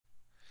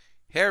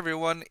Hey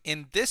everyone,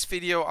 in this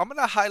video I'm going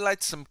to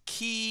highlight some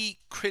key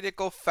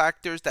critical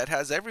factors that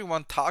has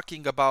everyone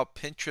talking about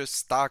Pinterest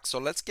stock. So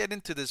let's get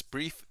into this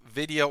brief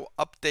video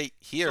update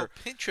here.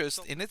 So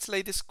Pinterest in its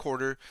latest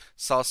quarter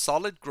saw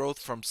solid growth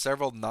from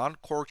several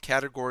non-core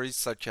categories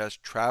such as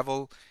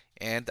travel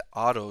and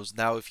autos.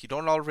 Now, if you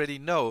don't already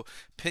know,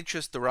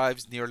 Pinterest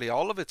derives nearly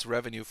all of its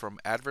revenue from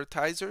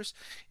advertisers,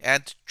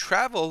 and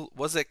travel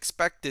was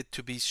expected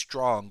to be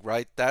strong,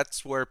 right?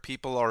 That's where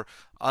people are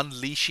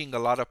unleashing a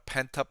lot of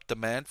pent up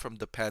demand from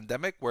the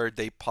pandemic, where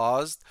they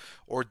paused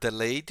or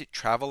delayed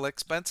travel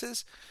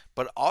expenses.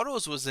 But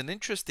autos was an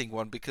interesting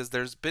one because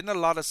there's been a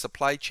lot of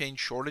supply chain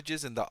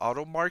shortages in the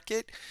auto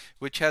market,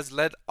 which has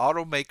led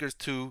automakers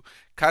to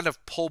kind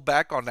of pull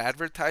back on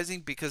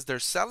advertising because they're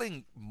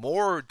selling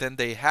more than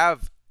they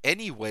have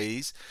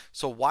anyways.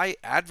 So why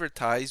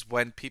advertise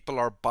when people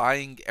are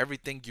buying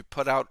everything you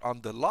put out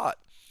on the lot?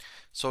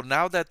 So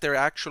now that they're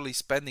actually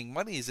spending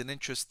money is an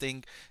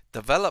interesting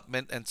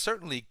development and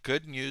certainly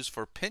good news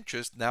for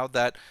Pinterest now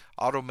that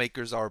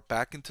automakers are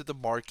back into the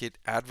market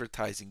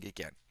advertising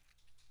again.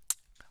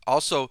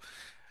 Also,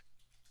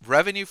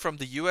 revenue from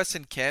the US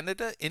and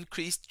Canada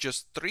increased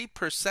just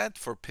 3%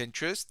 for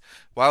Pinterest,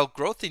 while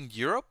growth in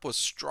Europe was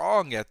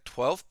strong at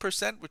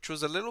 12%, which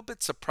was a little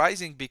bit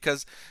surprising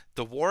because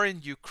the war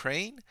in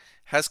Ukraine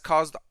has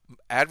caused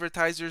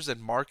advertisers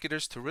and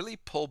marketers to really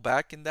pull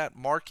back in that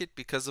market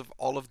because of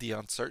all of the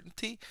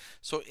uncertainty.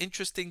 So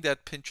interesting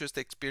that Pinterest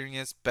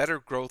experienced better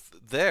growth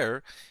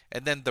there.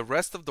 And then the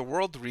rest of the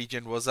world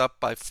region was up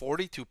by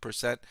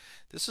 42%.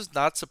 This is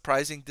not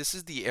surprising. This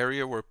is the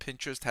area where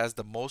Pinterest has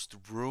the most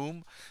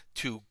room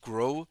to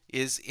grow,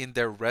 is in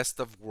their rest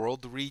of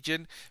world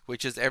region,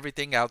 which is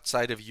everything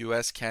outside of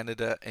US,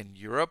 Canada, and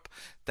Europe.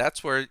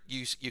 That's where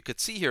you could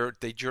see here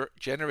they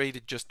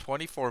generated just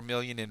 24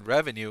 million in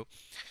revenue.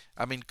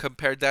 I mean,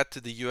 compared that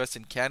to the US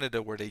and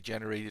Canada where they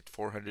generated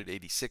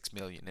 486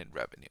 million in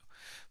revenue.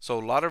 So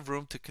a lot of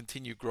room to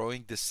continue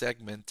growing this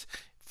segment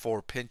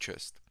for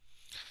Pinterest.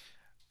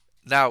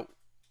 Now,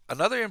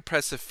 another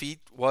impressive feat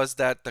was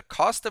that the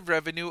cost of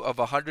revenue of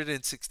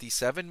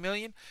 167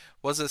 million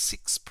was a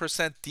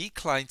 6%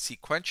 decline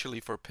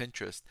sequentially for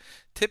Pinterest.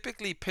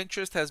 Typically,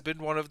 Pinterest has been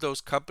one of those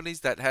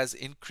companies that has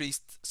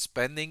increased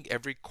spending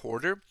every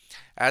quarter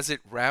as it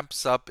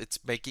ramps up. It's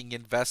making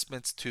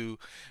investments to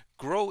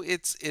grow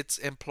its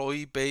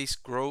employee base,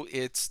 grow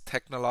its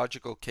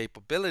technological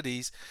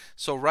capabilities.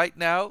 So right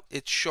now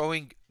it's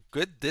showing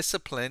good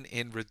discipline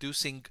in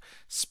reducing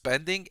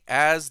spending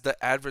as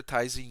the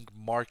advertising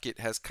market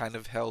has kind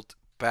of held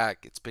back.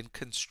 It's been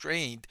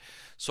constrained.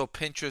 So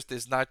Pinterest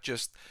is not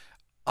just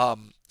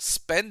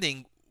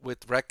spending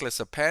with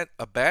reckless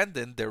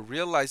abandon. They're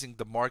realizing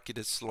the market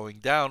is slowing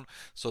down,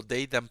 so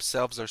they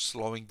themselves are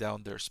slowing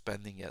down their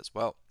spending as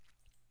well.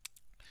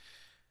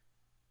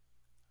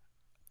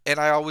 And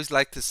I always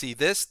like to see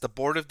this. The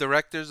board of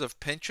directors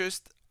of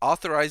Pinterest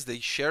authorized a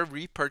share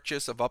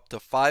repurchase of up to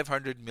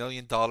 $500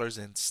 million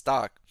in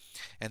stock.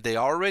 And they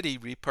already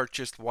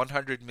repurchased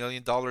 $100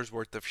 million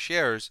worth of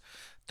shares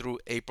through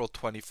April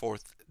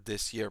 24th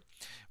this year.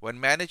 When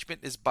management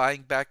is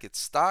buying back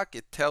its stock,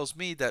 it tells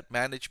me that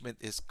management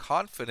is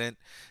confident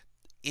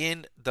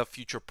in the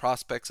future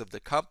prospects of the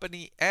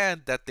company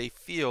and that they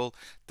feel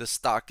the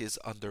stock is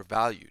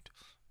undervalued.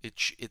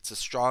 It's a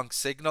strong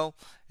signal,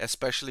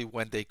 especially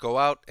when they go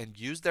out and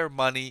use their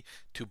money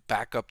to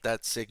back up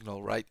that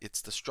signal, right?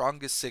 It's the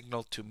strongest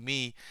signal to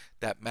me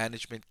that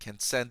management can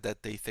send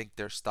that they think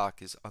their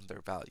stock is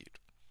undervalued.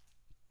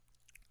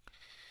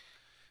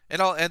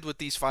 And I'll end with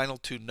these final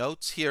two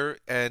notes here.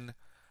 And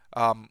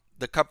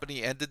the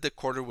company ended the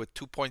quarter with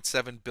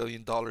 $2.7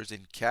 billion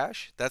in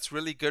cash. That's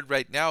really good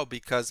right now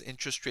because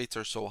interest rates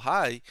are so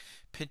high.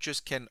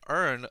 Pinterest can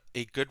earn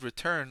a good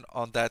return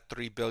on that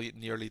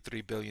nearly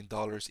 $3 billion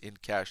in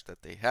cash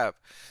that they have.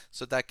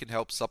 So that can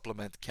help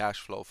supplement cash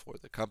flow for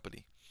the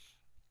company.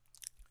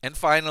 And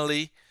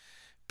finally,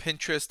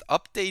 Pinterest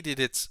updated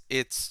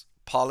its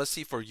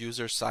policy for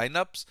user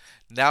signups,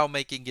 now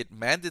making it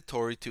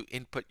mandatory to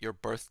input your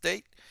birth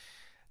date.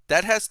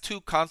 That has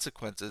two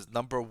consequences.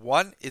 Number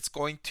one, it's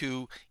going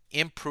to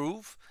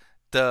improve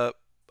the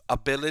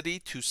ability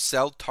to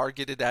sell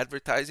targeted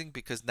advertising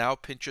because now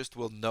Pinterest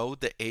will know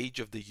the age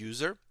of the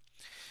user.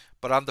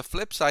 But on the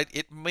flip side,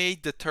 it may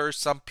deter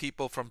some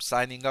people from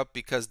signing up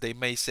because they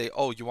may say,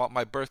 oh, you want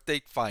my birth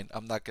date? Fine,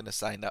 I'm not going to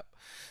sign up.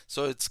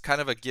 So it's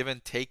kind of a give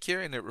and take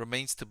here, and it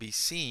remains to be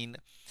seen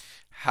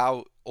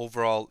how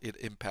overall it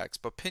impacts.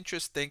 But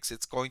Pinterest thinks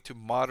it's going to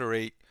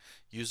moderate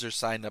user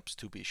signups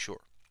to be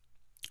sure.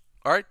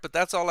 All right, but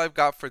that's all I've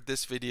got for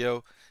this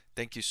video.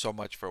 Thank you so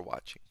much for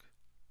watching.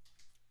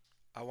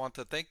 I want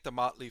to thank the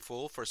Motley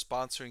Fool for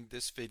sponsoring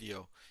this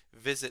video.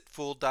 Visit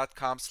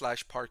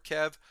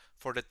fool.com/Parkev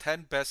for the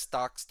 10 best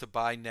stocks to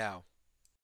buy now.